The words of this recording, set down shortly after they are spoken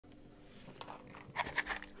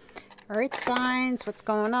Earth signs, what's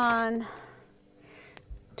going on?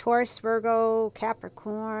 Taurus, Virgo,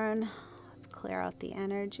 Capricorn. Let's clear out the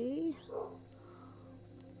energy.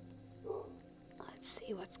 Let's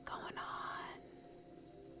see what's going on.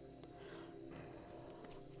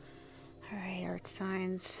 All right, Earth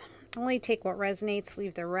signs. Only take what resonates,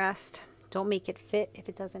 leave the rest. Don't make it fit if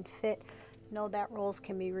it doesn't fit. Know that roles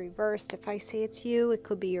can be reversed. If I say it's you, it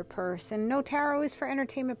could be your person. No, tarot is for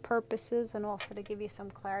entertainment purposes and also to give you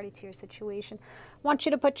some clarity to your situation. I want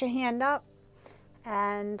you to put your hand up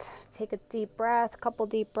and take a deep breath, a couple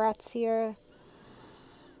deep breaths here.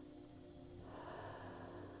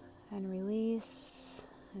 And release.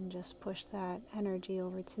 And just push that energy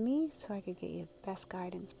over to me so I could get you the best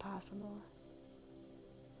guidance possible.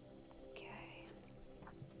 Okay.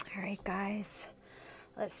 All right, guys.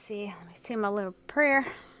 Let's see. Let me say my little prayer.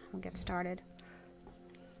 We'll get started.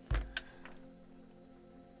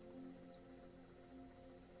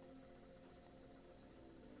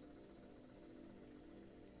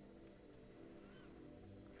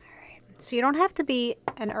 Alright. So you don't have to be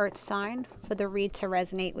an earth sign for the read to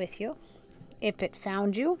resonate with you. If it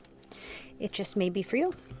found you, it just may be for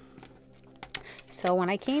you. So when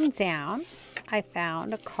I came down, I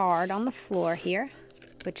found a card on the floor here,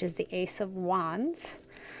 which is the Ace of Wands.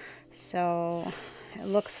 So it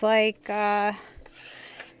looks like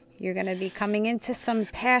you're going to be coming into some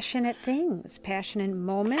passionate things, passionate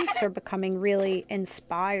moments, or becoming really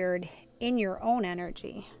inspired in your own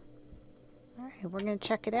energy. All right, we're going to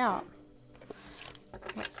check it out.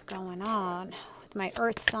 What's going on with my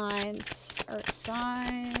earth signs? Earth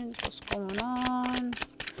signs, what's going on?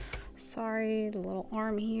 Sorry, the little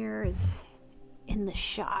arm here is in the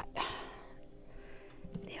shot.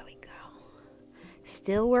 There we go.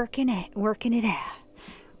 Still working it out.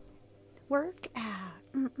 Work out.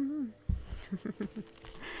 You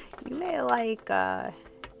may like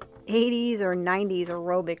 80s or 90s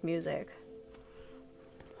aerobic music.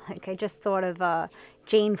 Like I just thought of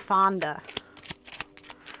Jane Fonda.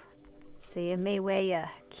 See, you may wear your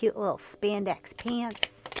cute little spandex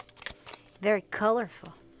pants. Very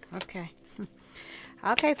colorful. Okay.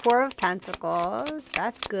 Okay, Four of Pentacles.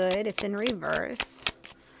 That's good. It's in reverse.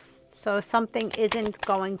 So something isn't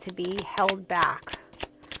going to be held back.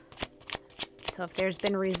 So if there's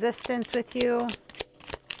been resistance with you,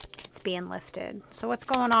 it's being lifted. So what's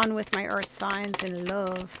going on with my earth signs in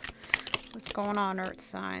love? What's going on, earth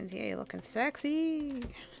signs? Yeah, you're looking sexy.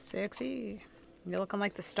 Sexy. You're looking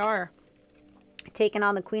like the star. Taking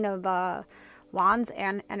on the Queen of Wands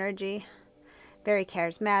and energy. Very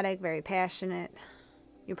charismatic, very passionate.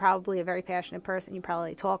 You're probably a very passionate person. You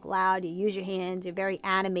probably talk loud. You use your hands. You're a very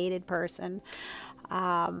animated person.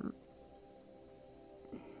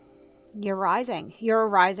 You're rising. You're a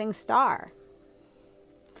rising star.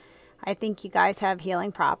 I think you guys have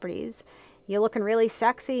healing properties. You're looking really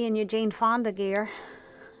sexy in your Jane Fonda gear.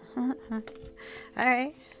 All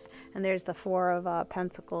right. And there's the Four of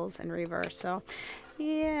Pentacles in reverse. So,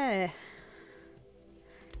 yeah.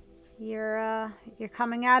 You're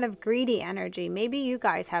coming out of greedy energy. Maybe you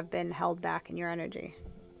guys have been held back in your energy.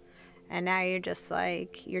 And now you're just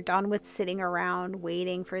like, you're done with sitting around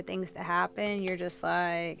waiting for things to happen. You're just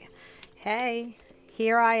like, hey,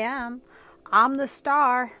 here I am. I'm the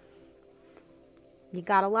star. You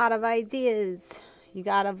got a lot of ideas. You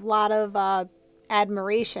got a lot of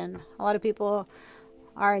admiration. A lot of people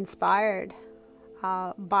are inspired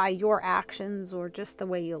by your actions or just the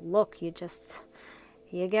way you look.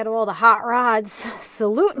 You get all the hot rods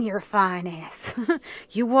saluting your fine ass.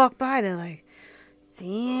 You walk by, they're like,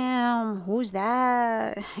 damn, who's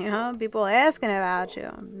that? You know, people asking about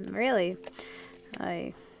you. Really,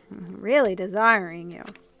 like, really desiring you.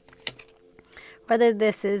 Whether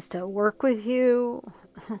this is to work with you,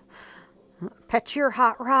 pet your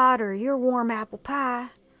hot rod or your warm apple pie,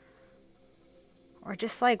 or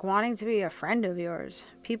just like wanting to be a friend of yours.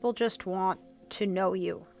 People just want to know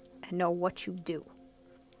you and know what you do.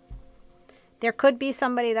 There could be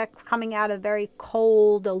somebody that's coming out of very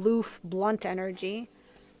cold, aloof, blunt energy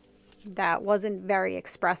that wasn't very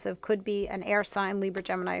expressive. Could be an air sign, Libra,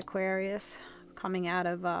 Gemini, Aquarius, coming out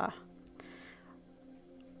of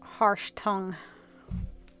harsh tongue.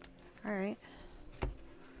 All right.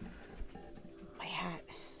 My hat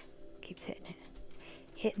keeps hitting it.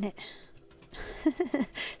 Hitting it.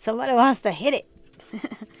 Somebody wants to hit it.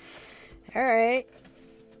 All right.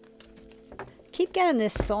 Keep getting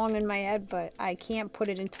this song in my head, but I can't put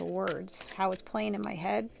it into words. How it's playing in my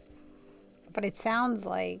head. But it sounds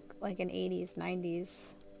like an 80s, 90s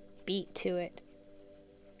beat to it.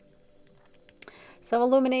 So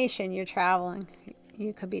illumination, you're traveling.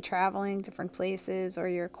 You could be traveling different places, or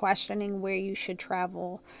you're questioning where you should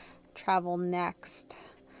travel travel next?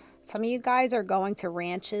 Some of you guys are going to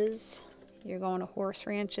ranches. You're going to horse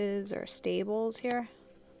ranches or stables here.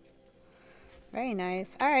 Very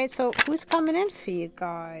nice. All right, so who's coming in for you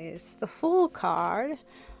guys? The Fool card.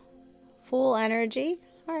 Fool energy.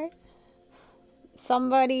 All right.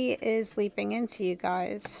 Somebody is leaping into you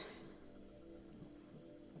guys.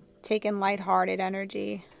 Taking lighthearted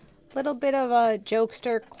energy. Little bit of a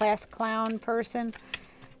jokester, class clown person.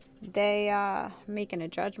 They making a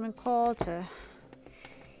judgment call to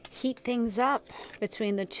heat things up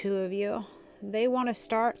between the two of you. They want to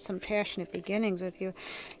start some passionate beginnings with you.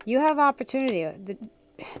 You have opportunity.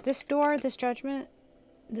 This door, this judgment,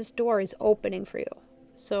 this door is opening for you.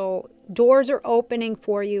 So doors are opening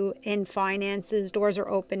for you in finances. Doors are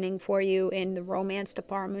opening for you in the romance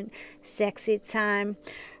department. Sexy time.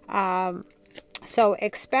 So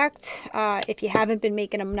expect, if you haven't been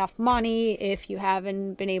making enough money, if you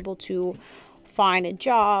haven't been able to find a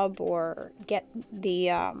job or get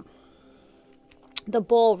the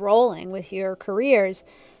ball rolling with your careers,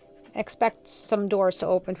 expect some doors to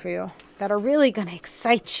open for you that are really going to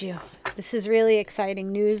excite you. This is really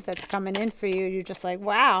exciting news that's coming in for you. You're just like,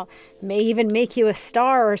 wow, may even make you a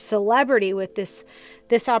star or celebrity with this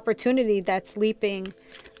opportunity that's leaping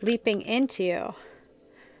into you.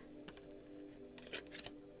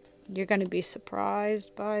 You're going to be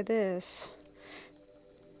surprised by this.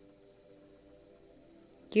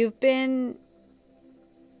 You've been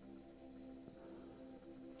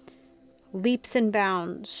leaps and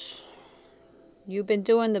bounds. You've been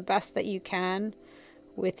doing the best that you can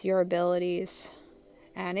with your abilities,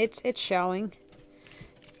 and it's showing.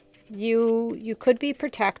 You could be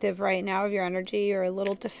protective right now of your energy. You're a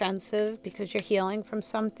little defensive because you're healing from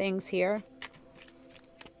some things here.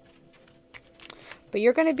 But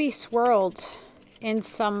you're going to be swirled in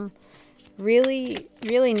some really,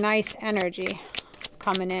 really nice energy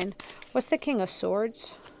coming in. What's the King of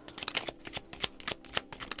Swords?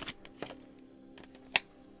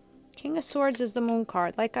 King of Swords is the Moon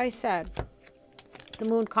card. Like I said, the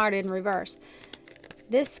Moon card in reverse.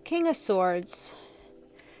 This King of Swords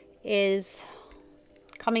is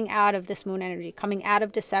coming out of this Moon energy, coming out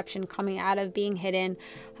of deception, coming out of being hidden,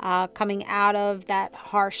 coming out of that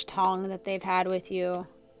harsh tongue that they've had with you.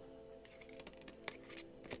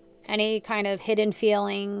 Any kind of hidden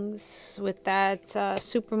feelings with that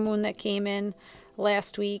supermoon that came in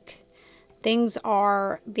last week. Things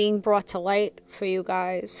are being brought to light for you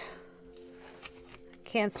guys.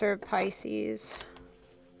 Cancer, Pisces.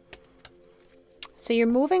 So you're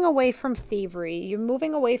moving away from thievery. You're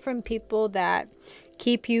moving away from people that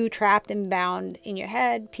keep you trapped and bound in your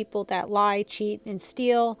head. People that lie, cheat, and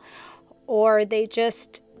steal. Or they're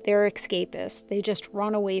escapists. They just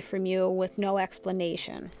run away from you with no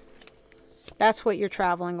explanation. That's what you're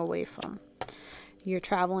traveling away from. You're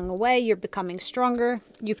traveling away. You're becoming stronger.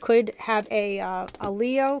 You could have a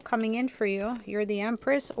Leo coming in for you. You're the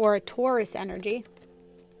Empress, or a Taurus energy.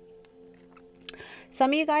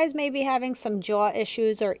 Some of you guys may be having some jaw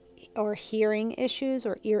issues or hearing issues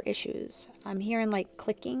or ear issues. I'm hearing like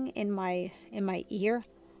clicking in my ear.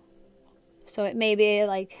 So it may be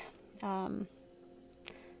like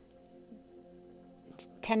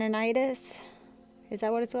tendinitis. Is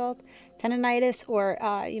that what it's called? Tendinitis, or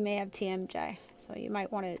you may have TMJ. So you might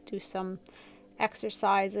want to do some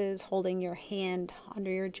exercises, holding your hand under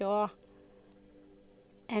your jaw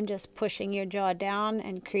and just pushing your jaw down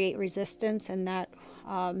and create resistance, and that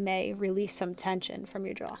may release some tension from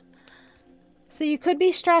your jaw. So you could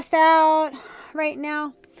be stressed out right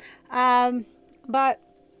now, but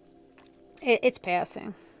it's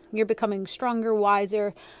passing. You're becoming stronger,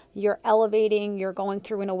 wiser. You're elevating. You're going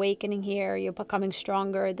through an awakening here. You're becoming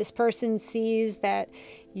stronger. This person sees that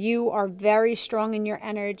you are very strong in your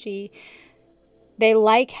energy. They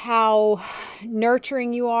like how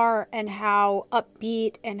nurturing you are and how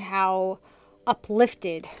upbeat and how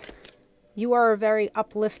uplifted. You are a very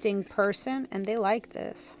uplifting person, and they like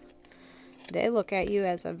this. They look at you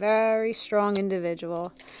as a very strong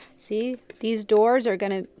individual. See, these doors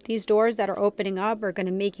that are opening up are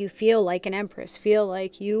gonna make you feel like an empress, feel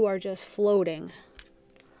like you are just floating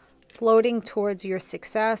towards your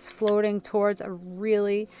success, floating towards a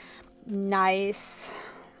really nice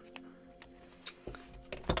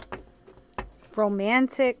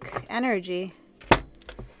romantic energy.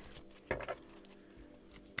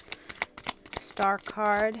 Star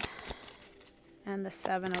card. And the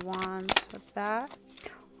Seven of Wands. What's that?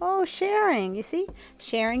 Oh, sharing. You see?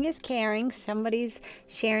 Sharing is caring. Somebody's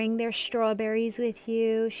sharing their strawberries with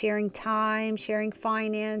you. Sharing time. Sharing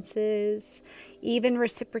finances. Even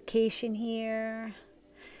reciprocation here.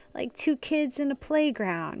 Like two kids in a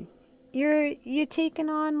playground. you're taking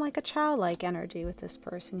on like a childlike energy with this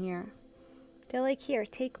person here. They're like, here,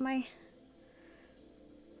 take my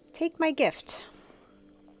gift.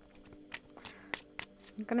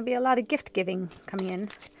 There's going to be a lot of gift giving coming in.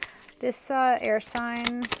 This air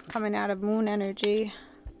sign coming out of moon energy.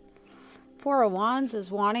 Four of Wands is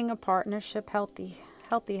wanting a partnership, healthy,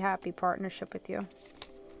 happy partnership with you.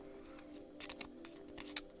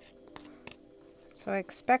 So I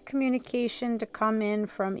expect communication to come in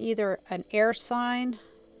from either an air sign,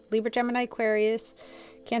 Libra, Gemini, Aquarius,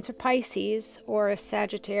 Cancer, Pisces, or a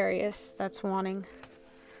Sagittarius that's wanting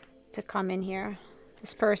to come in here.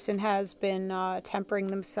 This person has been tempering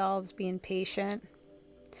themselves, being patient.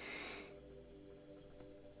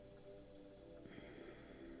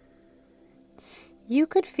 You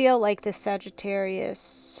could feel like the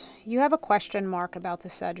Sagittarius, you have a question mark about the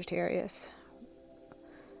Sagittarius.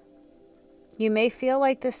 You may feel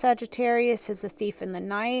like the Sagittarius is a thief in the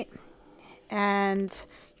night, and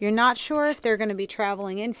you're not sure if they're going to be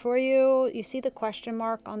traveling in for you. You see the question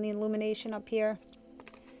mark on the illumination up here?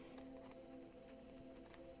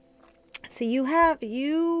 So you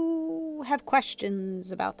have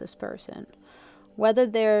questions about this person, whether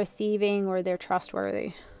they're thieving or they're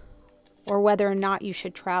trustworthy, or whether or not you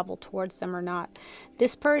should travel towards them or not.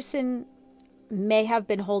 This person may have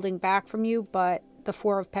been holding back from you, but the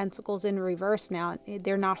Four of Pentacles in reverse now,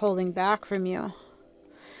 they're not holding back from you.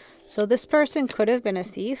 So this person could have been a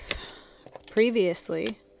thief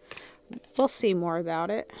previously. We'll see more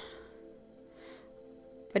about it.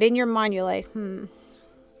 But in your mind, you're like,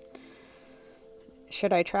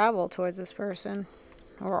 should I travel towards this person?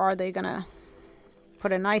 Or are they going to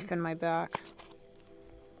put a knife in my back?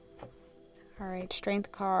 All right,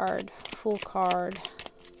 Strength card, Fool card.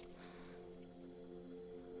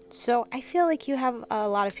 So I feel like you have a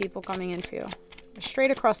lot of people coming in for you.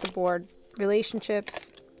 Straight across the board.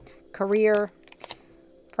 Relationships, career,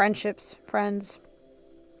 friendships, friends.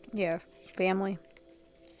 Yeah, family.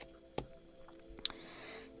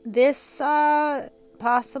 This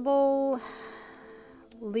possible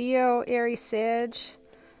Leo, Aries, Sag,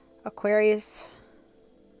 Aquarius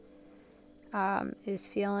is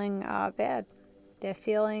feeling bad.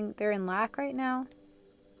 They're in lack right now.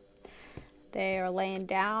 They are laying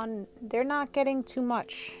down. They're not getting too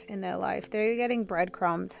much in their life. They're getting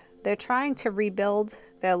breadcrumbed. They're trying to rebuild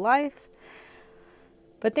their life,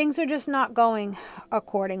 but things are just not going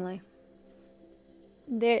accordingly.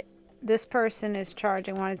 This person is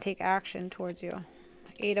charging, want to take action towards you.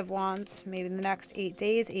 Eight of Wands, maybe in the next 8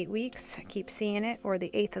 days, 8 weeks. I keep seeing it, or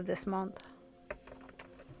the 8th of this month.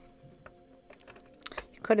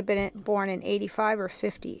 You could have been born in 85 or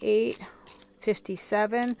 58,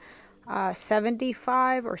 57.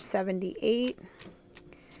 75 or 78,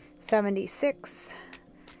 76,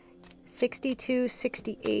 62,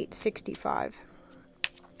 68, 65.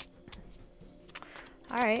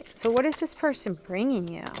 All right, so what is this person bringing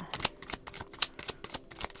you?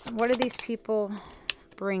 What are these people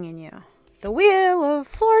bringing you? The Wheel of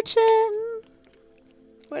Fortune.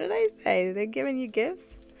 What did I say? They're giving you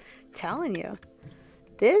gifts? Telling you.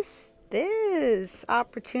 This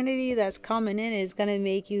opportunity that's coming in is going to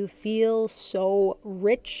make you feel so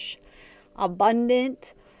rich,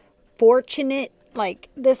 abundant, fortunate. Like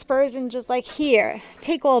this person just like, here,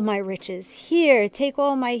 take all my riches. Here, take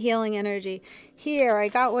all my healing energy. Here, I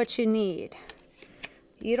got what you need.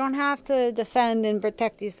 You don't have to defend and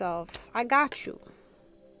protect yourself. I got you.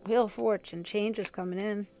 Wheel of Fortune, change is coming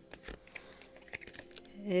in.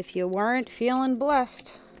 If you weren't feeling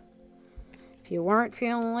blessed, if you weren't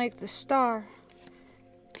feeling like the star,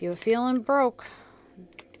 if you're feeling broke,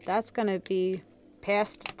 that's going to be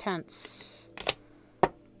past tense.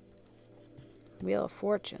 Wheel of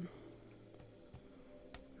Fortune.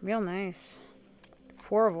 Real nice.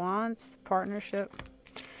 Four of Wands, partnership.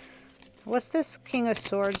 What's this King of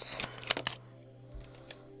Swords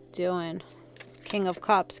doing? King of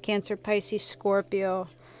Cups, Cancer, Pisces, Scorpio,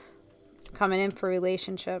 coming in for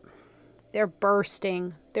relationship. They're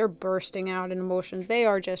bursting out in emotions. They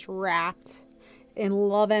are just wrapped in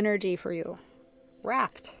love energy for you.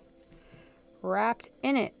 Wrapped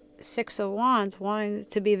in it. Six of Wands, wanting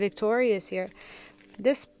to be victorious here.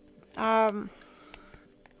 This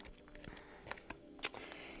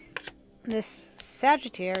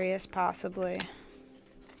Sagittarius possibly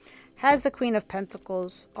has the Queen of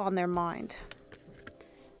Pentacles on their mind.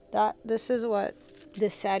 This is what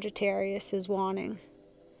this Sagittarius is wanting.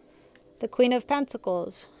 The Queen of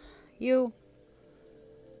Pentacles. You.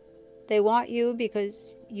 They want you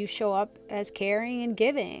because you show up as caring and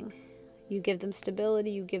giving. You give them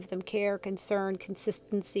stability, you give them care, concern,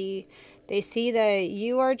 consistency. They see that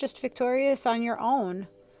you are just victorious on your own.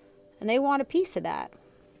 And they want a piece of that.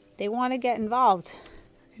 They want to get involved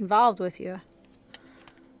with you.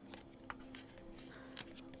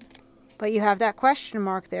 But you have that question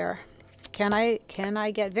mark there. Can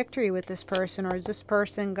I get victory with this person, or is this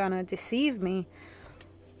person gonna deceive me?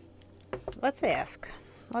 Let's ask.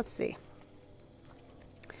 Let's see.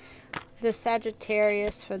 The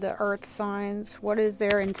Sagittarius for the earth signs. What is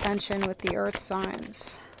their intention with the earth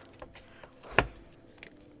signs?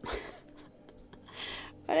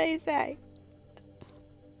 What did he say?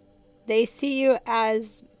 They see you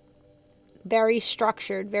as very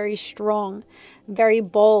structured, very strong, very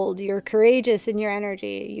bold. You're courageous in your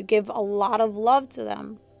energy. You give a lot of love to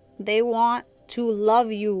them. They want to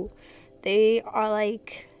love you. They are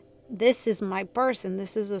like, this is my person.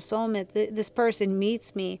 This is a soulmate. This person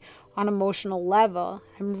meets me on an emotional level.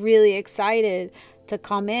 I'm really excited to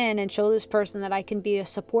come in and show this person that I can be a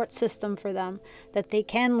support system for them, that they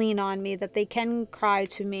can lean on me, that they can cry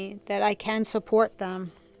to me, that I can support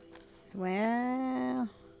them. Well,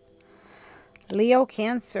 Leo,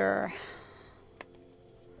 Cancer.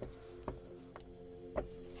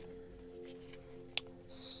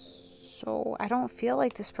 So I don't feel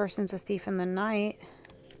like this person's a thief in the night.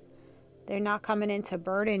 They're not coming in to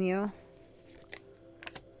burden you.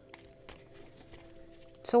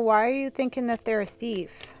 So why are you thinking that they're a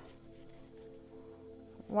thief?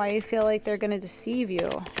 Why do you feel like they're going to deceive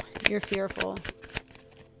you? You're fearful.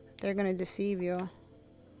 They're going to deceive you.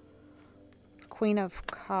 Queen of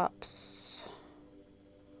Cups.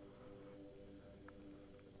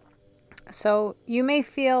 So you may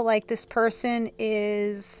feel like this person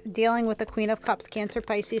is dealing with the Queen of Cups, Cancer,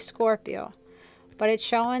 Pisces, Scorpio. But it's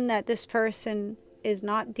showing that this person is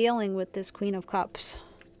not dealing with this Queen of Cups.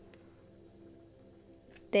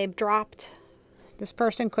 They've dropped. This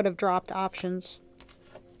person could have dropped options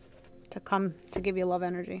to come to give you love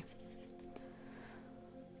energy.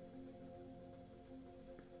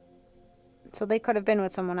 So they could have been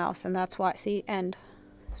with someone else, and that's why, see, and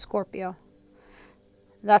Scorpio.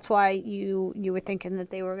 That's why you were thinking that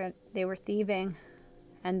they were thieving,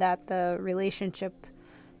 and that the relationship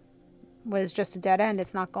was just a dead end.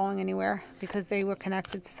 It's not going anywhere because they were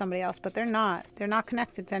connected to somebody else, but they're not. They're not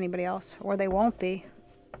connected to anybody else, or they won't be.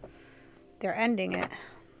 They're ending it.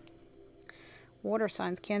 Water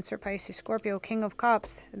signs, Cancer, Pisces, Scorpio, King of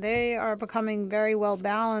Cups. They are becoming very well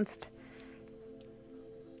balanced.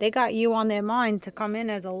 They got you on their mind to come in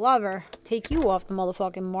as a lover, take you off the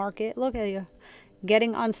motherfucking market. Look at you.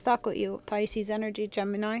 Getting unstuck with you. Pisces energy,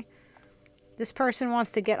 Gemini. This person wants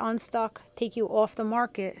to get unstuck, take you off the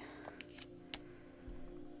market.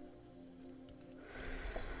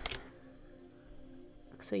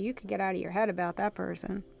 So you could get out of your head about that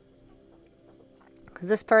person. Because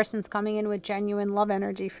this person's coming in with genuine love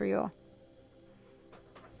energy for you.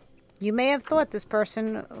 You may have thought this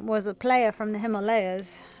person was a player from the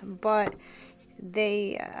Himalayas, but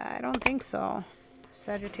I don't think so.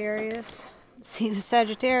 Sagittarius. See the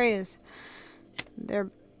Sagittarius.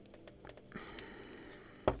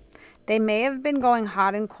 They may have been going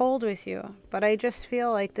hot and cold with you, but I just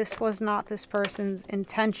feel like this was not this person's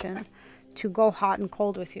intention to go hot and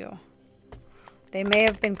cold with you. They may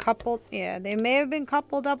have been coupled, yeah, they may have been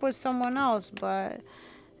coupled up with someone else, but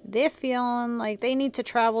they're feeling like they need to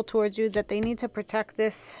travel towards you, that they need to protect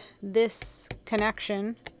this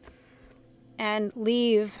connection and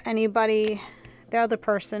leave anybody. The other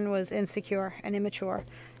person was insecure and immature.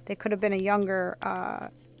 They could have been a younger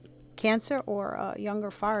Cancer or a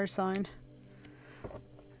younger fire sign.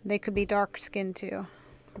 They could be dark skinned too,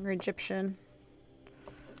 or Egyptian.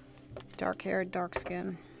 Dark hair, dark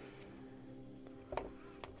skin.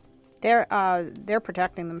 They're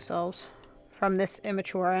protecting themselves from this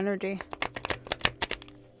immature energy.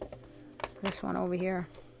 This one over here.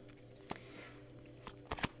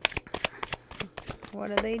 What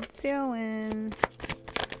are they doing?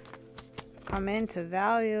 Come in to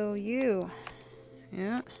value you.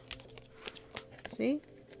 Yeah. See?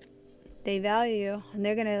 They value you, and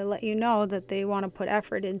they're going to let you know that they want to put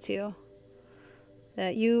effort into you.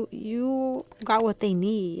 That you got what they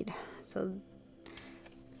need. So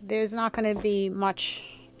there's not going to be much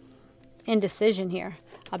indecision here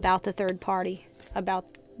about the third party, about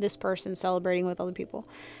this person celebrating with other people.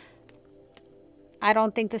 I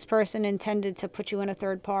don't think this person intended to put you in a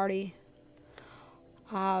third party.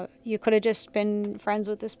 You could have just been friends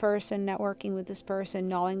with this person, networking with this person,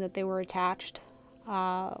 knowing that they were attached,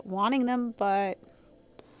 wanting them, but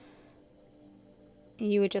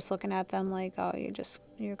you were just looking at them like, oh,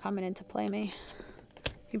 you're coming in to play me.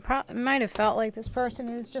 You might have felt like this person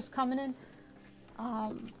is just coming in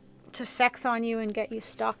to sex on you and get you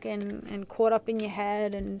stuck and caught up in your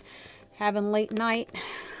head and having late night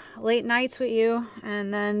late nights with you,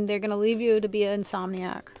 and then they're going to leave you to be an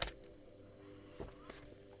insomniac.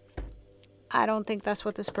 I don't think that's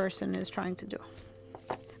what this person is trying to do,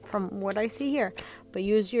 from what I see here. But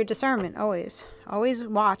use your discernment always. Always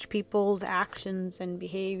watch people's actions and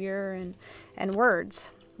behavior and words.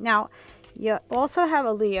 Now, you also have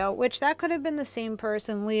a Leo, which that could have been the same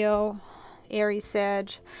person. Leo, Aries,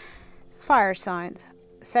 Sag, fire signs.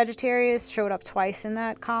 Sagittarius showed up twice in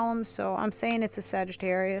that column, so I'm saying it's a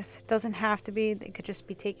Sagittarius. It doesn't have to be. They could just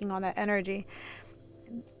be taking on that energy.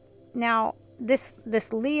 Now, this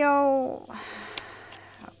Leo,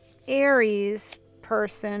 Aries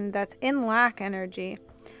person that's in lack energy,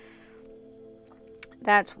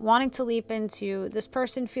 that's wanting to leap into, this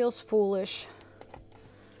person feels foolish.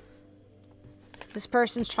 This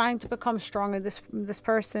person's trying to become stronger. This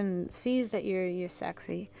person sees that you're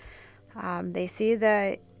sexy. They see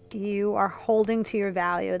that you are holding to your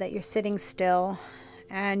value, that you're sitting still,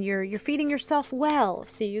 and you're feeding yourself well.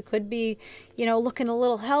 So you could be, you know, looking a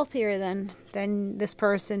little healthier than this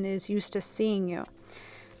person is used to seeing you.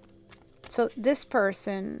 So this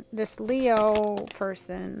person, this Leo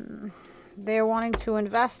person, they're wanting to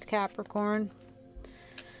invest, Capricorn.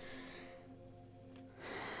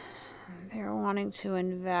 They're wanting to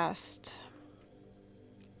invest.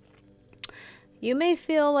 You may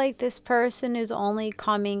feel like this person is only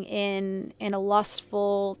coming in a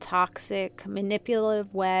lustful, toxic,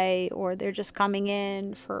 manipulative way, or they're just coming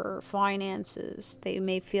in for finances. They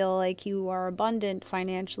may feel like you are abundant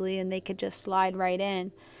financially and they could just slide right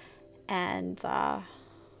in and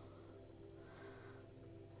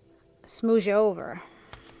smooze you over.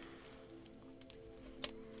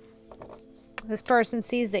 This person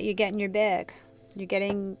sees that you're getting your bag.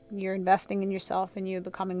 You're investing in yourself and you're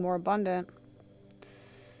becoming more abundant.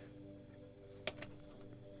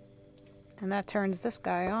 And that turns this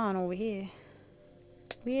guy on over here.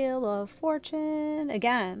 Wheel of Fortune.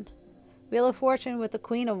 Again. Wheel of Fortune with the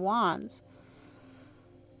Queen of Wands.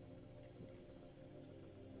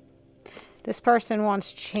 This person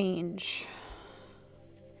wants change.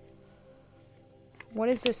 What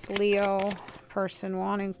is this Leo person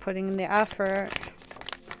wanting? Putting in the effort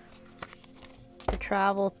to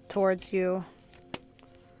travel towards you.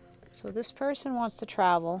 So this person wants to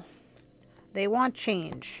travel. They want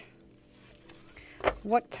change.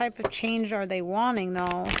 What type of change are they wanting,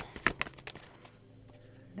 though?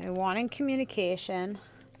 They're wanting communication.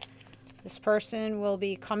 This person will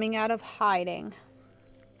be coming out of hiding.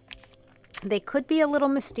 They could be a little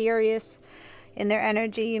mysterious in their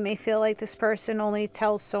energy. You may feel like this person only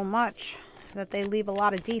tells so much, that they leave a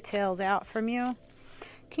lot of details out from you.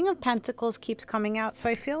 King of Pentacles keeps coming out, so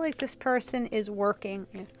I feel like this person is working.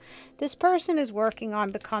 This person is working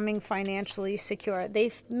on becoming financially secure.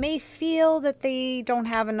 They may feel that they don't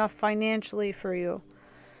have enough financially for you,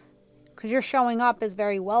 because you're showing up as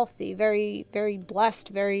very wealthy, very, very blessed,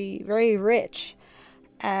 very, very rich.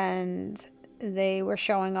 And they were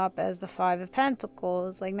showing up as the Five of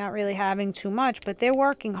Pentacles, like not really having too much, but they're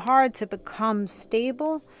working hard to become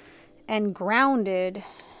stable and grounded.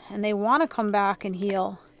 And they want to come back and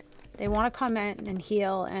heal. They want to come in and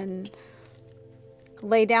heal and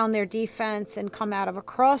lay down their defense and come out of a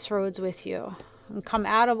crossroads with you. And come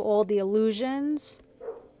out of all the illusions.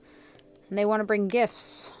 And they want to bring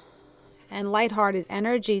gifts and lighthearted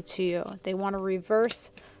energy to you. They want to reverse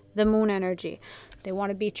the moon energy. They want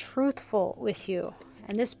to be truthful with you.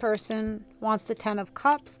 And this person wants the Ten of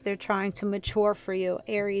Cups. They're trying to mature for you.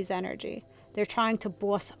 Aries energy. They're trying to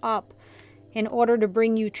boss up. In order to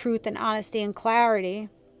bring you truth and honesty and clarity,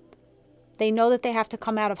 they know that they have to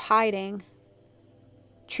come out of hiding,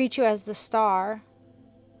 treat you as the star,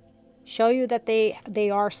 show you that they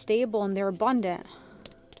are stable and they're abundant,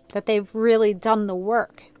 that they've really done the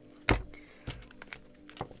work.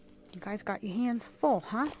 You guys got your hands full,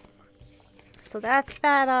 huh? So that's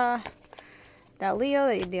that Leo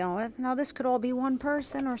that you're dealing with. Now, this could all be one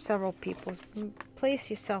person or several people. Place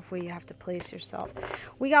yourself where you have to place yourself.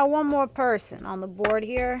 We got one more person on the board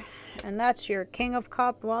here, and that's your King of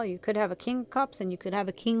Cups. Well, you could have a King of Cups, and you could have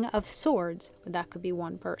a King of Swords, but that could be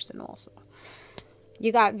one person also.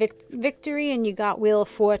 You got Victory, and you got Wheel of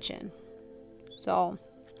Fortune. So,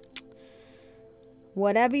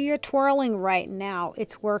 whatever you're twirling right now,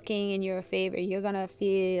 it's working in your favor. You're going to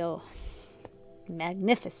feel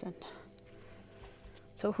magnificent.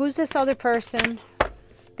 So who's this other person?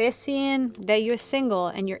 They're seeing that you're single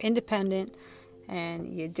and you're independent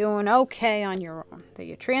and you're doing okay on your own. That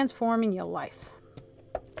you're transforming your life.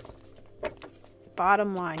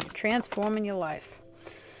 Bottom line, you're transforming your life.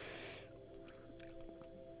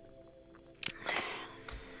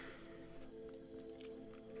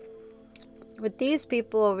 With these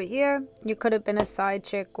people over here, you could have been a side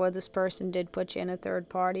chick, or this person did put you in a third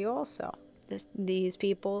party also. These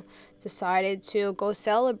people decided to go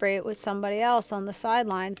celebrate with somebody else on the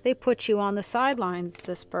sidelines. They put you on the sidelines,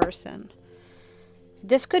 this person.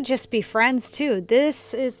 This could just be friends too.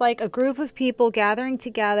 This is like a group of people gathering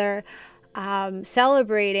together,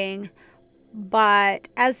 celebrating. But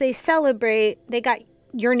as they celebrate, they got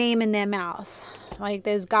your name in their mouth. Like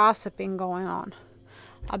there's gossiping going on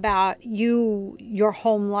about you, your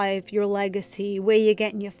home life, your legacy, where you're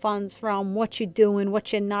getting your funds from, what you're doing,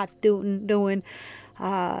 what you're not doing.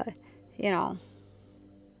 You know,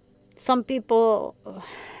 some people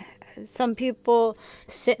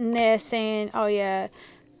sitting there saying, oh yeah,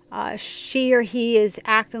 she or he is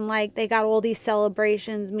acting like they got all these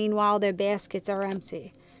celebrations. Meanwhile, their baskets are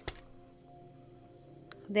empty.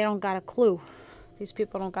 They don't got a clue. These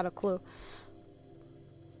people don't got a clue.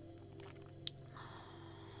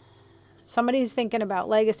 Somebody's thinking about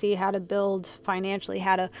legacy, how to build financially,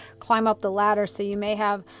 how to climb up the ladder. So you may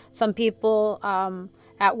have some people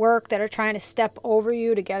at work that are trying to step over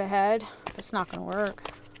you to get ahead. It's not going to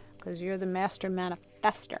work because you're the master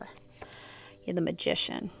manifester. You're the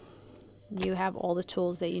magician. You have all the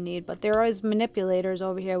tools that you need. But there is manipulators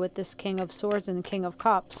over here with this King of Swords and the King of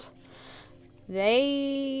Cups.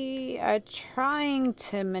 They are trying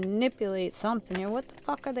to manipulate something here. What the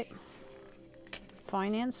fuck are they?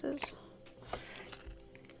 Finances?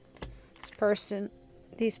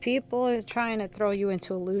 These people are trying to throw you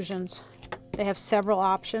into illusions. They have several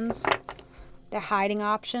options. They're hiding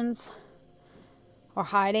options. Or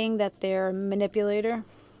hiding that they're a manipulator.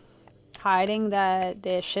 Hiding that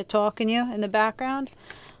they're shit-talking you in the background.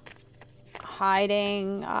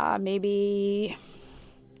 Hiding maybe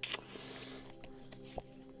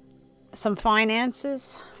some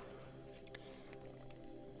finances.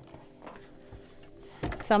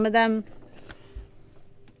 Some of them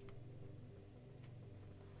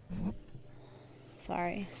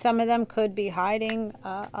could be hiding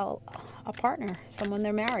a partner, someone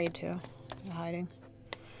they're married to, hiding.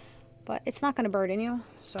 But it's not going to burden you,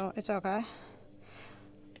 so it's okay.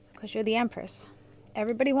 Because you're the Empress.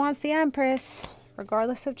 Everybody wants the Empress,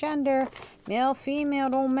 regardless of gender. Male, female,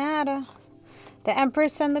 don't matter. The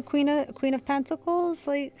Empress and the Queen of Pentacles,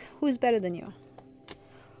 like, who's better than you?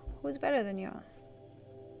 Who's better than you?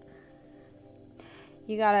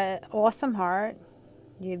 You got an awesome heart.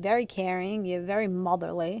 You're very caring. You're very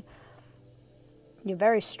motherly. You're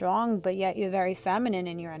very strong, but yet you're very feminine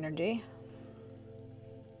in your energy.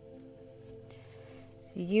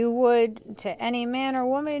 You would, to any man or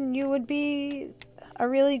woman, you would be a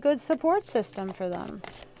really good support system for them.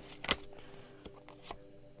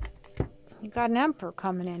 You got an Emperor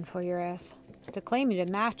coming in for your ass to claim you,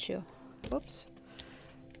 to match you. Whoops.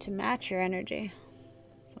 To match your energy.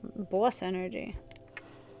 Some boss energy.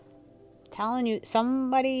 Telling you,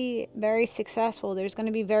 somebody very successful. There's going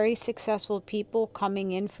to be very successful people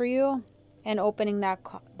coming in for you and opening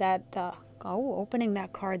opening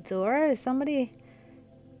that car door. Is somebody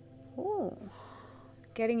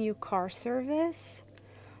getting you car service?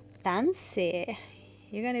 Fancy.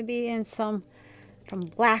 You're going to be in some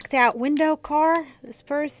blacked out window car. This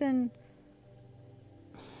person,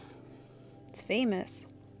 it's famous.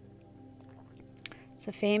 It's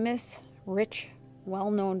a famous, rich,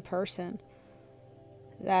 well-known person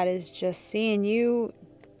that is just seeing you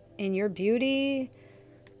in your beauty.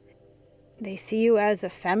 They see you as a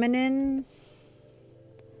feminine.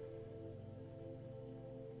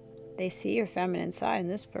 They see your feminine side, and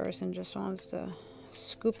this person just wants to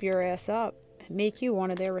scoop your ass up and make you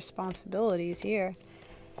one of their responsibilities here.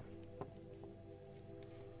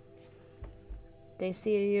 They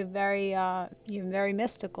see you you're very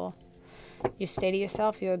mystical. You stay to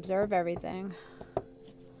yourself, you observe everything.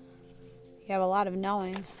 You have a lot of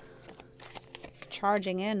knowing.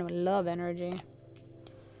 Charging in with love energy.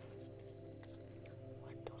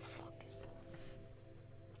 What the fuck is this?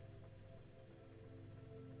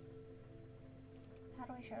 How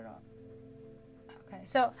do I shut it off? Okay,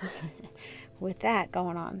 so with that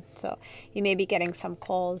going on, so you may be getting some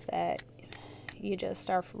calls that you just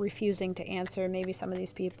are refusing to answer. Maybe some of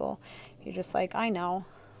these people, you're just like, I know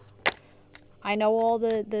all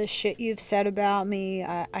the shit you've said about me.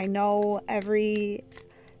 I know every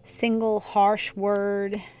single harsh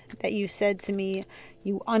word that you said to me.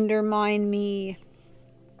 You undermine me.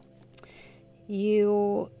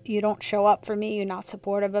 You don't show up for me. You're not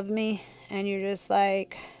supportive of me. And you're just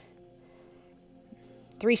like,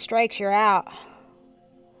 3 strikes, you're out.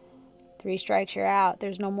 3 strikes, you're out.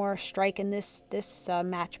 There's no more striking this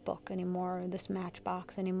matchbook anymore, or this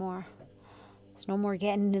matchbox anymore. There's no more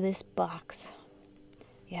getting into this box.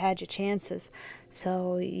 You had your chances.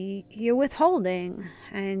 So you're withholding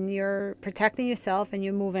and you're protecting yourself and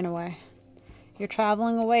you're moving away. You're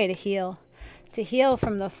traveling away to heal. To heal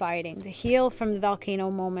from the fighting, to heal from the volcano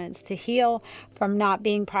moments, to heal from not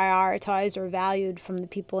being prioritized or valued from the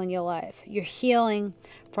people in your life. You're healing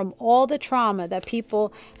from all the trauma that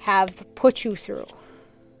people have put you through.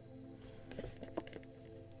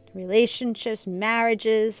 Relationships,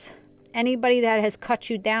 marriages, anybody that has cut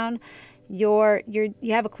you down, you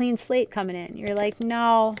have a clean slate coming in. You're like,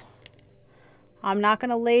 no, I'm not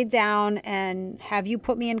going to lay down and have you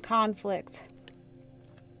put me in conflict.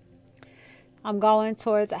 I'm going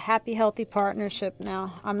towards a happy, healthy partnership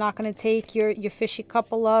now. I'm not going to take your fishy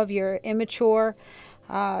couple love, you're immature.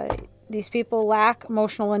 These people lack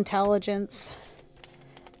emotional intelligence.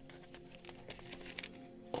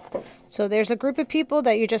 So there's a group of people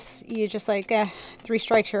that you're just like, 3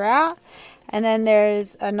 strikes you're out. And then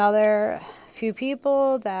there's another few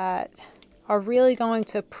people that are really going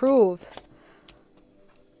to prove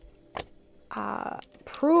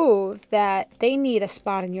that they need a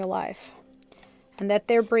spot in your life. And that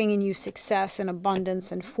they're bringing you success and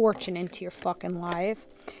abundance and fortune into your fucking life.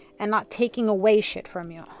 And not taking away shit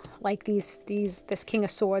from you. Like this King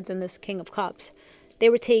of Swords and this King of Cups. They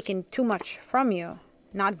were taking too much from you.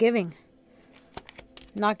 Not giving.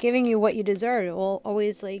 Not giving you what you deserve.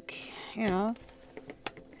 Always like, you know,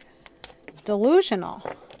 delusional.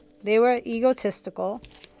 They were egotistical.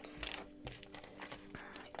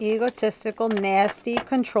 Egotistical, nasty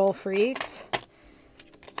control freaks.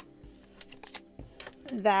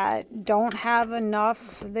 That don't have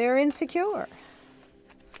enough, they're insecure.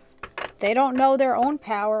 They don't know their own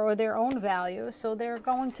power or their own value, so they're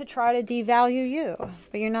going to try to devalue you.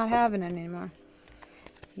 But you're not having it anymore.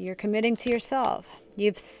 You're committing to yourself.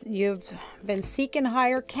 You've been seeking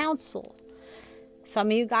higher counsel. Some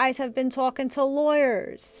of you guys have been talking to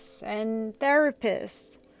lawyers and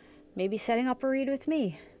therapists. Maybe setting up a read with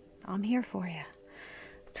me. I'm here for you.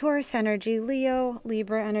 Taurus energy, Leo,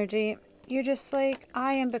 Libra energy. You're just like,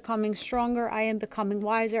 I am becoming stronger. I am becoming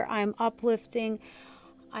wiser. I am uplifting.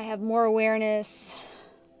 I have more awareness.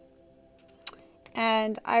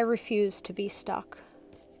 And I refuse to be stuck.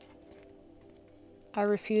 I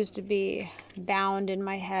refuse to be bound in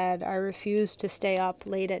my head. I refuse to stay up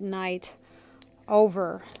late at night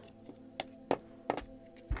over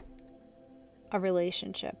a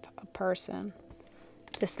relationship, a person.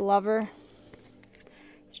 This lover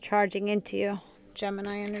is charging into you.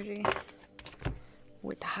 Gemini energy.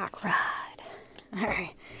 With the hot rod. All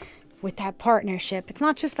right. With that partnership. It's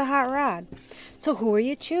not just a hot rod. So who are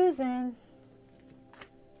you choosing?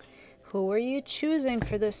 Who are you choosing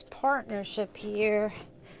for this partnership here?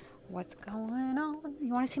 What's going on?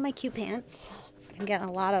 You want to see my cute pants? I'm getting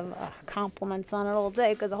a lot of compliments on it all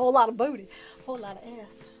day because a whole lot of booty. A whole lot of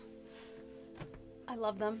ass. I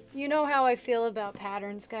love them. You know how I feel about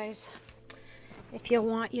patterns, guys. If you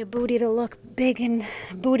want your booty to look big and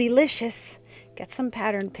bootylicious, get some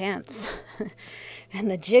pattern pants.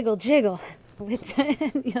 And the jiggle. With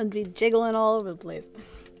you'll be jiggling all over the place.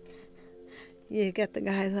 You get the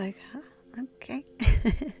guys like, huh, okay.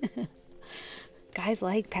 Guys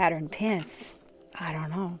like pattern pants. I don't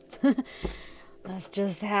know. That's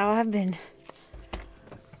just how I've been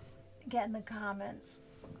getting the comments.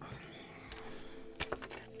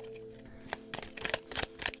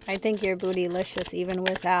 I think you're bootylicious even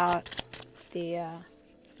without the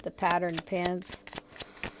pattern pants.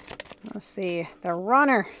 Let's see. The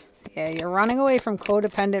runner. Yeah, you're running away from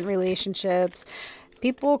codependent relationships.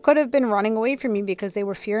 People could have been running away from you because they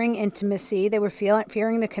were fearing intimacy. They were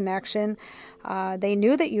fearing the connection. They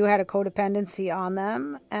knew that you had a codependency on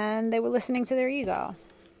them, and they were listening to their ego.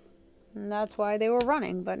 And that's why they were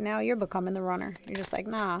running. But now you're becoming the runner. You're just like,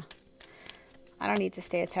 nah, I don't need to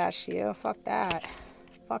stay attached to you. Fuck that.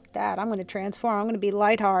 Fuck that. I'm going to transform. I'm going to be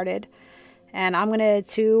lighthearted. And I'm going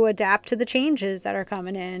to adapt to the changes that are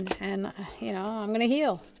coming in. And, you know, I'm going to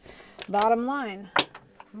heal. Bottom line.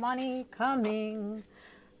 Money coming.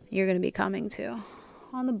 You're going to be coming too.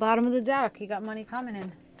 On the bottom of the deck, you got money coming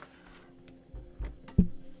in.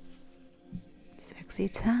 Sexy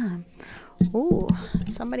time. Ooh,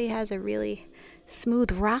 somebody has a really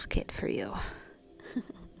smooth rocket for you.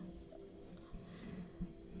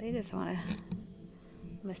 They just want to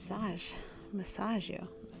massage you.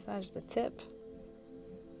 Massage the tip.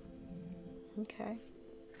 Okay.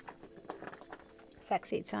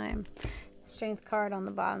 Sexy time. Strength card on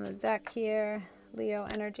the bottom of the deck here. Leo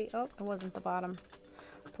energy. Oh, it wasn't the bottom.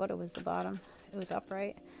 I thought it was the bottom. It was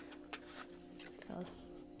upright. So,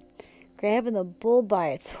 grabbing the bull by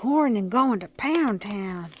its horn and going to Pound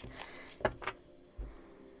Town.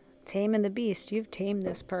 Taming the beast. You've tamed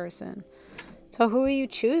this person. So who are you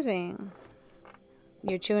choosing?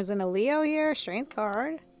 You're choosing a Leo here, strength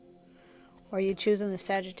card. Or are you choosing the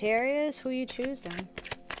Sagittarius? Who are you choosing?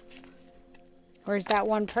 Or is that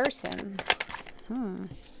one person?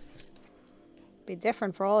 Be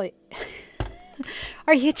different for all.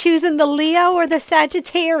 Are you choosing the Leo or the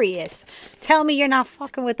Sagittarius? Tell me you're not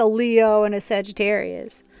fucking with a Leo and a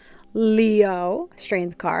Sagittarius. Leo,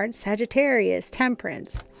 strength card. Sagittarius,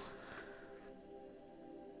 temperance.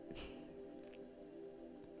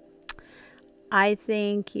 I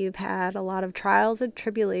think you've had a lot of trials and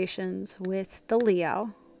tribulations with the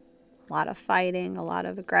Leo. A lot of fighting, a lot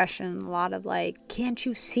of aggression, a lot of like, can't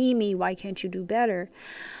you see me? Why can't you do better?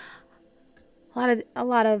 A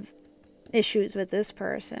lot of issues with this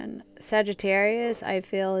person. Sagittarius, I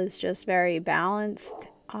feel, is just very balanced.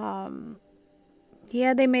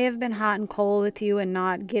 Yeah, they may have been hot and cold with you and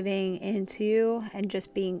not giving into you and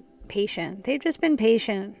just being patient. They've just been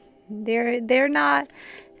patient.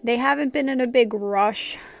 They haven't been in a big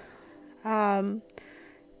rush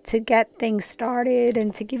to get things started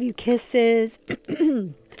and to give you kisses.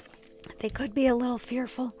 They could be a little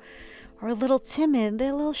fearful or a little timid.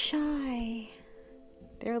 They're a little shy.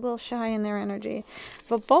 They're a little shy in their energy.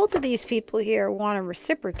 But both of these people here want to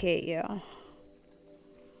reciprocate you.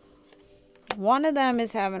 One of them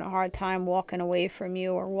is having a hard time walking away from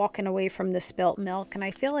you or walking away from the spilt milk. And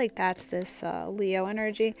I feel like that's this Leo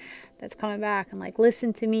energy that's coming back and like,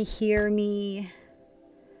 listen to me, hear me.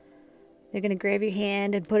 They're going to grab your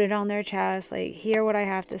hand and put it on their chest. Like, hear what I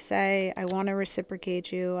have to say. I want to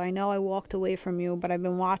reciprocate you. I know I walked away from you, but I've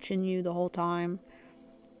been watching you the whole time.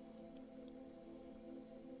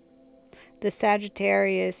 The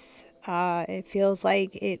Sagittarius, it feels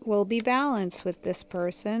like it will be balanced with this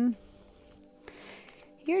person.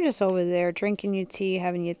 You're just over there drinking your tea,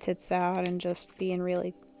 having your tits out, and just being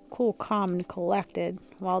really cool, calm, and collected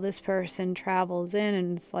while this person travels in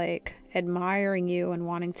and is like admiring you and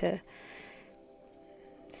wanting to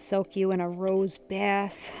soak you in a rose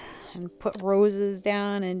bath and put roses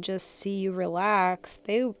down and just see you relax.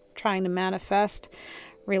 They're trying to manifest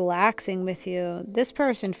relaxing with you. This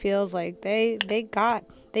person feels like they got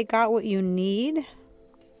what you need.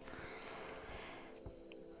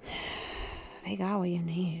 They got what you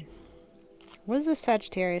need. What does the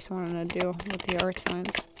Sagittarius want to do with the earth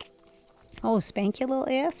signs? Oh, spank your little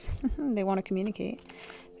ass. They want to communicate.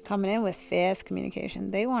 They're coming in with fast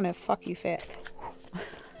communication. They want to fuck you fast.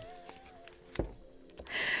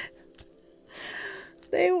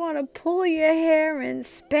 They want to pull your hair and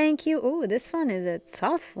spank you. Oh, this one is a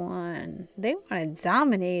tough one. They want to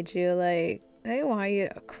dominate you. Like, they want you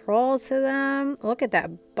to crawl to them. Look at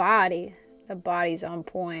that body. The body's on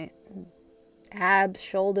point. Abs,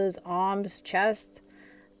 shoulders, arms, chest.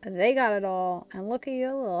 They got it all. And look at you,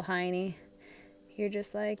 little hiney. You're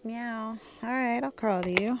just like, meow. All right, I'll crawl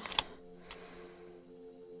to you.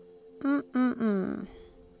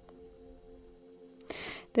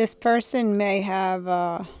 This person may have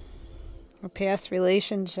a past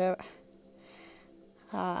relationship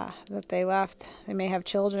that they left. They may have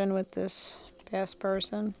children with this past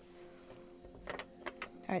person.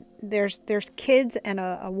 There's kids and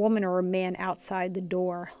a woman or a man outside the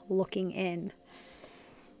door looking in.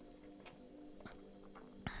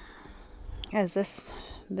 As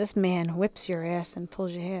this man whips your ass and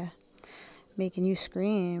pulls your hair, making you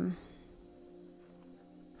scream.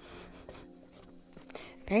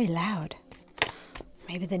 Very loud.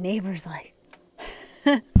 Maybe the neighbor's like,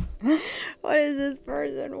 what does this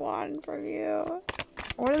person want from you?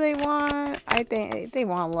 What do they want? I think they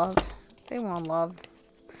want love. They want love.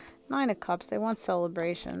 9 of Cups. They want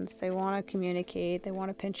celebrations. They want to communicate. They want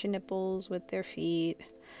to pinch your nipples with their feet.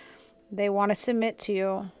 They want to submit to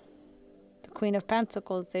you. The Queen of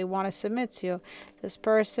Pentacles. They want to submit to you. This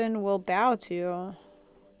person will bow to you.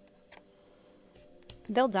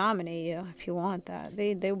 They'll dominate you if you want that.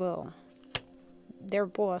 They will. They're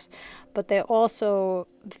boss. But they're also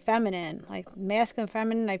feminine. Like masculine,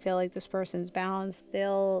 feminine. I feel like this person's balanced.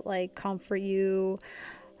 They'll like comfort you,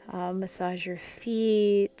 massage your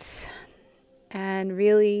feet, and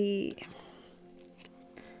really,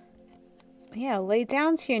 yeah, lay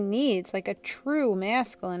down to your needs. Like a true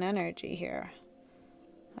masculine energy here.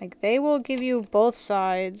 Like they will give you both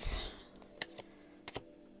sides.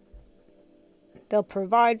 They'll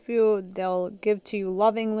provide for you. They'll give to you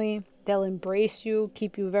lovingly. They'll embrace you,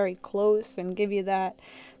 keep you very close, and give you that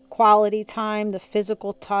quality time, the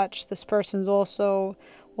physical touch. This person's also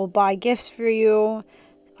will buy gifts for you.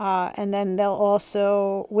 And then they'll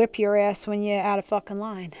also whip your ass when you're out of fucking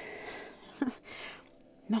line.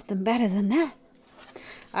 Nothing better than that.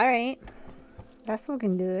 All right. That's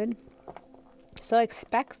looking good. So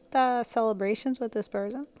expect celebrations with this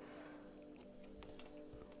person.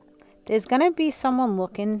 There's going to be someone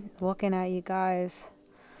looking at you guys.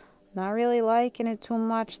 Not really liking it too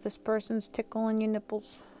much. This person's tickling your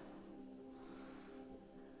nipples.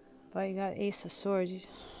 But you got Ace of Swords.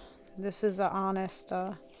 This is an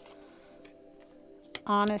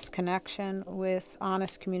honest connection with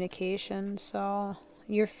honest communication. So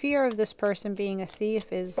your fear of this person being a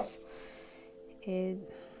thief is the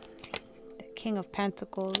King of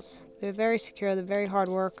Pentacles. They're very secure, they're very hard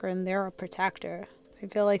worker, and they're a protector. I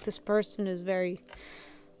feel like this person is very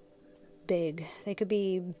big. They could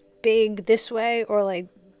be big this way or like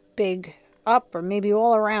big up or maybe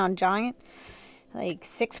all around giant. Like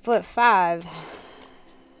 6'5".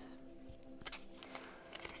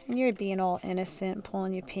 And you're being all innocent,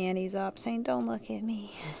 pulling your panties up, saying, don't look at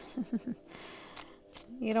me.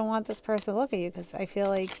 You don't want this person to look at you because I feel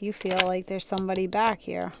like you feel like there's somebody back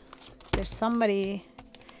here. There's somebody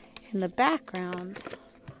in the background.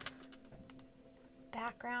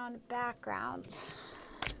 Background.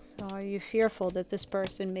 So are you fearful that this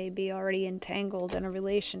person may be already entangled in a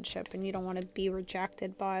relationship and you don't want to be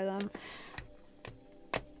rejected by them?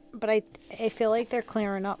 But I feel like they're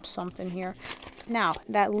clearing up something here. Now,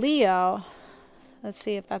 that Leo, let's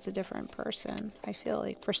see if that's a different person. I feel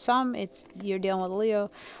like for some, it's you're dealing with Leo.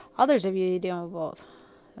 Others of you, you're dealing with both.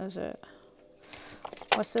 That's it.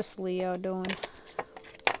 What's this Leo doing?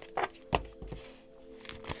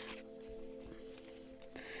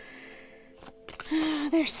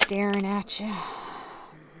 They're staring at you.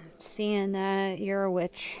 Seeing that you're a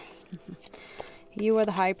witch. You are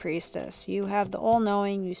the high priestess. You have the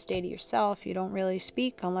all-knowing. You stay to yourself. You don't really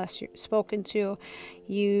speak unless you're spoken to.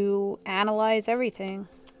 You analyze everything.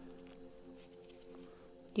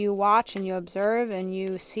 You watch and you observe and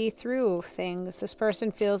you see through things. This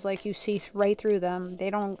person feels like you see right through them. They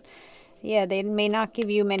don't, yeah, they may not give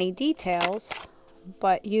you many details,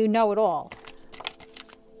 but you know it all.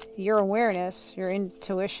 Your awareness, your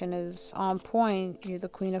intuition is on point. You're the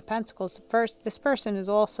Queen of Pentacles. This person is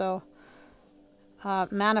also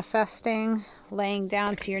manifesting, laying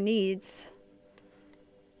down to your needs.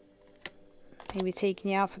 Maybe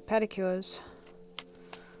taking you out for pedicures.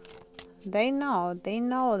 They know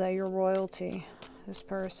that you're royalty, this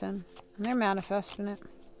person. And they're manifesting it.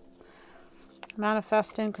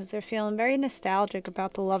 Manifesting because they're feeling very nostalgic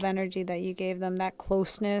about the love energy that you gave them, that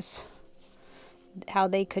closeness, how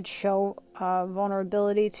they could show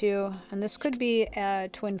vulnerability to you. And this could be a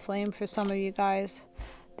twin flame for some of you guys.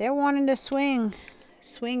 They're wanting to swing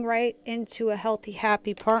right into a healthy,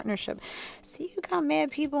 happy partnership. See, you got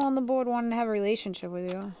mad people on the board wanting to have a relationship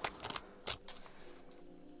with you.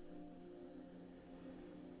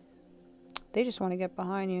 They just want to get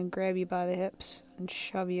behind you and grab you by the hips and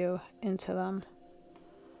shove you into them.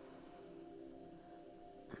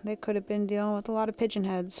 They could have been dealing with a lot of pigeon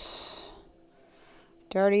heads.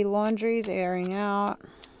 Dirty laundry's airing out.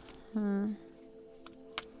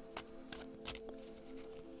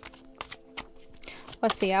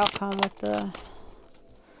 What's the outcome with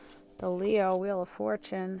the Leo, Wheel of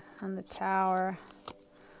Fortune, and the Tower?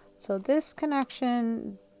 So this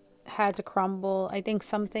connection had to crumble. I think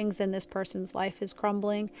some things in this person's life is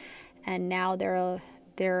crumbling, and now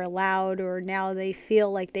they're allowed, or now they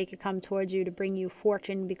feel like they could come towards you to bring you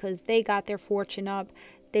fortune because they got their fortune up.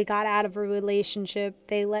 They got out of a relationship.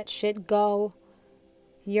 They let shit go.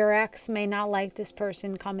 Your ex may not like this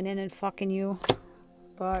person coming in and fucking you,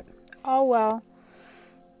 but oh well.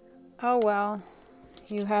 Oh well.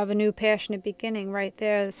 You have a new passionate beginning right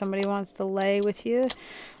there. Somebody wants to lay with you,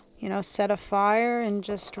 you know, set a fire and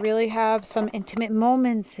just really have some intimate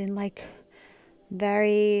moments in like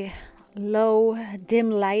very low,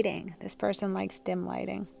 dim lighting. This person likes dim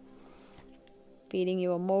lighting. Feeding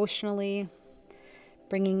you emotionally,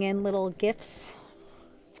 bringing in little gifts.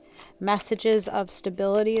 Messages of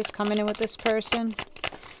stability is coming in with this person.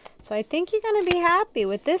 So I think you're going to be happy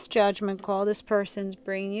with this judgment call this person's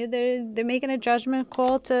bringing you. They're making a judgment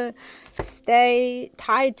call to stay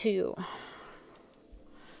tied to you.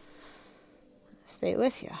 Stay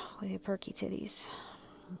with you your perky titties.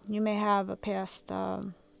 You may have a past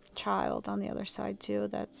child on the other side too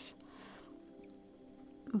that's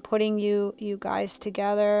putting you guys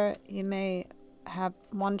together. You may have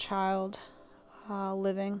one child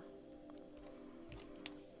living.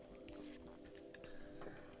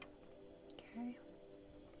 Okay.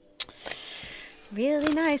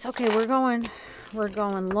 Really nice. Okay, we're going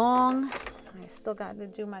long. I still got to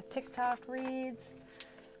do my TikTok reads.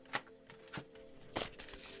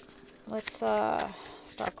 Let's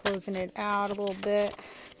start closing it out a little bit.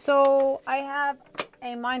 So I have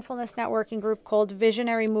a mindfulness networking group called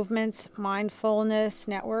Visionary Movements Mindfulness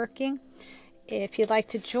Networking. If you'd like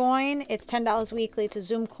to join, it's $10 weekly. It's a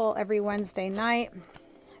Zoom call every Wednesday night,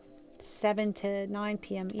 7 to 9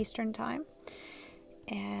 p.m. Eastern Time.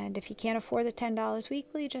 And if you can't afford the $10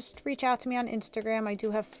 weekly, just reach out to me on Instagram. I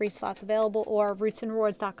do have free slots available, or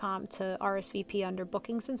RootsandRewards.com to RSVP under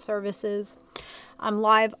bookings and services. I'm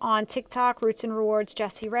live on TikTok, Roots and Rewards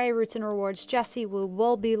Jessie Ray, Roots and Rewards Jessie. We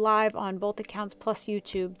will be live on both accounts plus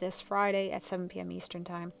YouTube this Friday at 7 p.m. Eastern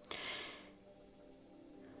Time.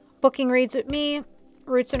 Booking reads with me,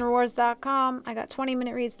 RootsandRewards.com. I got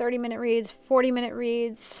 20-minute reads, 30-minute reads, 40-minute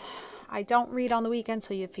reads. I don't read on the weekend,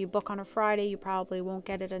 so if you book on a Friday, you probably won't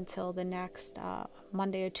get it until the next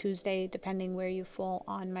Monday or Tuesday, depending where you fall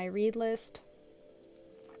on my read list.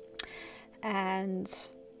 And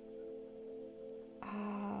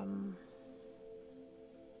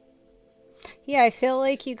yeah, I feel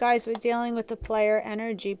like you guys were dealing with the player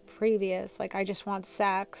energy previous. Like, I just want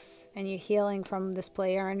sex, and you're healing from this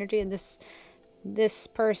player energy, and this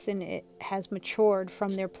person has matured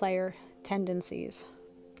from their player tendencies.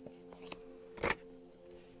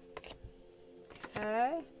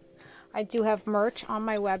 Okay. I do have merch on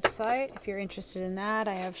my website if you're interested in that.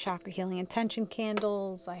 I have chakra healing intention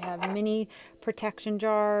candles. I have mini protection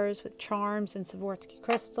jars with charms and Swarovski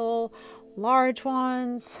crystal, large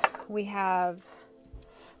ones. We have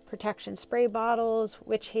protection spray bottles,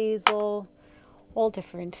 witch hazel, all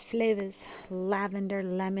different flavors: lavender,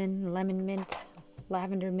 lemon, lemon mint,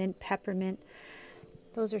 lavender mint, peppermint.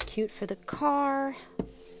 Those are cute for the car.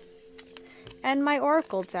 And my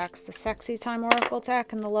Oracle decks, the Sexy Time Oracle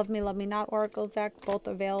deck and the Love Me Not Oracle deck, both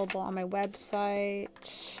available on my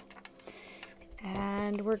website.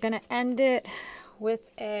 And we're going to end it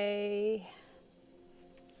with a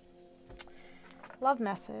love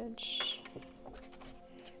message.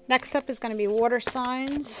 Next up is going to be water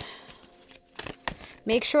signs.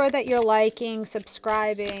 Make sure that you're liking,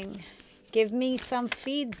 subscribing. Give me some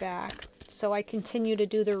feedback so I continue to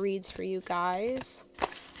do the reads for you guys.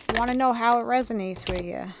 Want to know how it resonates with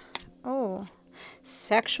you. Oh,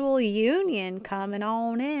 sexual union coming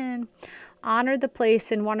on in. Honor the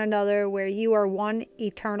place in one another where you are one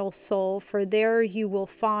eternal soul, for there you will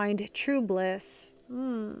find true bliss.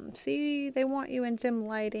 See, they want you in dim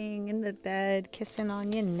lighting, in the bed, kissing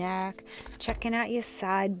on your neck, checking out your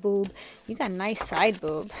side boob. You got a nice side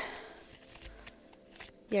boob.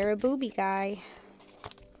 You're a booby guy.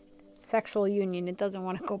 Sexual union, it doesn't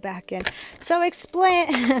want to go back in. So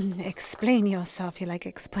explain yourself. You like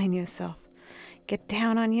explain yourself. Get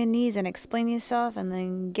down on your knees and explain yourself, and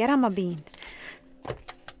then get on my bean.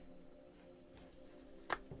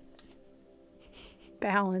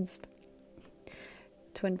 Balanced.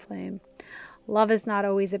 Twin flame. Love is not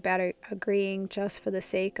always about agreeing just for the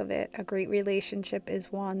sake of it. A great relationship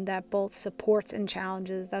is one that both supports and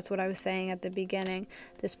challenges. That's what I was saying at the beginning.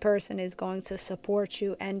 This person is going to support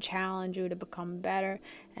you and challenge you to become better,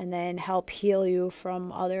 and then help heal you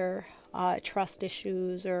from other trust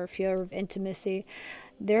issues or fear of intimacy.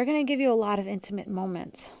 They're going to give you a lot of intimate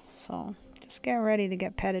moments. So just get ready to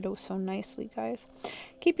get petted oh so nicely, guys.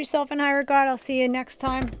 Keep yourself in high regard. I'll see you next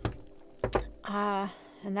time.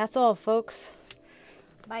 And that's all, folks.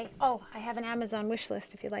 Bye. Oh, I have an Amazon wish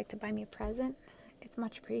list if you'd like to buy me a present. It's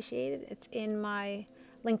much appreciated. It's in my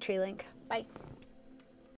Linktree link. Bye.